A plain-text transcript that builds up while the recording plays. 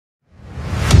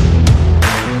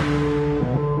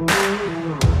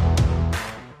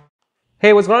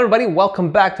Hey, what's going on, everybody?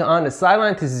 Welcome back to On the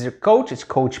Sideline. This is your coach. It's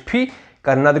Coach P.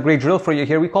 Got another great drill for you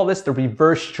here. We call this the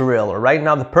reverse drill. All right.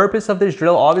 Now, the purpose of this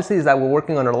drill, obviously, is that we're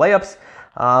working on our layups.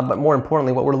 But more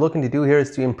importantly, what we're looking to do here is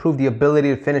to improve the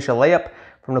ability to finish a layup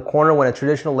from the corner when a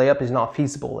traditional layup is not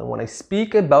feasible. And when I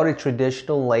speak about a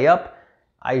traditional layup,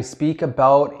 I speak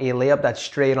about a layup that's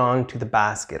straight on to the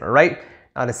basket. All right.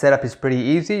 Now, the setup is pretty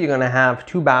easy. You're going to have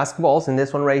two basketballs in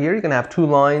this one right here. You're going to have two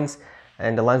lines,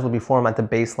 and the lines will be formed at the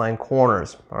baseline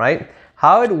corners, all right?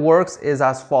 How it works is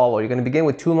as follows. You're gonna begin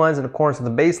with two lines in the corners of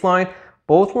the baseline.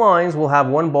 Both lines will have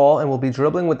one ball and will be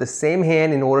dribbling with the same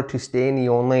hand in order to stay in the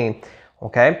own lane,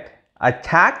 okay?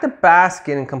 Attack the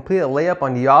basket and complete a layup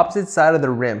on the opposite side of the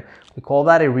rim. We call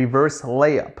that a reverse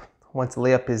layup. Once the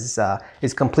layup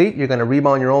is complete, you're gonna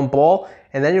rebound your own ball,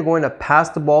 and then you're going to pass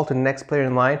the ball to the next player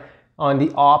in line on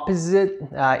the opposite,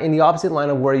 in the opposite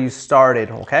line of where you started,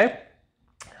 okay?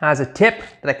 As a tip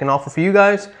that I can offer for you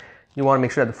guys, you want to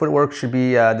make sure that the footwork should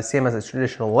be the same as a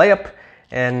traditional layup,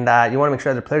 and you want to make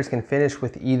sure that the players can finish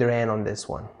with either hand on this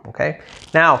one, okay?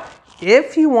 Now,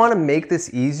 if you want to make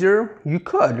this easier, you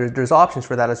could. There's options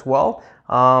for that as well.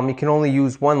 You can only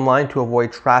use one line to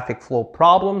avoid traffic flow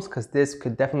problems, because this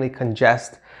could definitely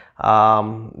congest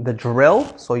the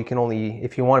drill. So you can only,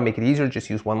 if you want to make it easier, just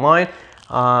use one line.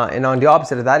 And on the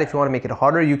opposite of that, if you want to make it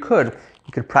harder, you could.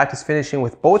 You could practice finishing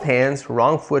with both hands,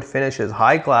 wrong foot finishes,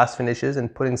 high glass finishes,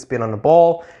 and putting spin on the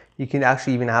ball. You can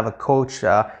actually even have a coach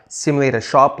simulate a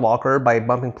shot blocker by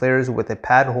bumping players with a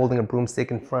pad holding a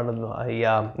broomstick in front of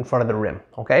the rim.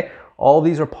 Okay, all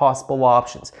these are possible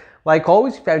options. Like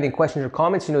always, if you have any questions or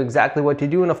comments, you know exactly what to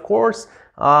do. And of course,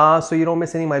 so you don't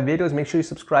miss any of my videos, make sure you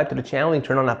subscribe to the channel and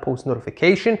turn on that post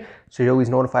notification so you're always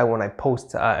notified when I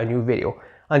post a new video.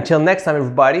 Until next time,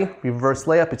 everybody, reverse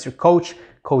layup. It's your coach,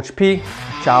 Coach P.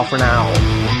 Ciao for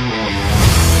now.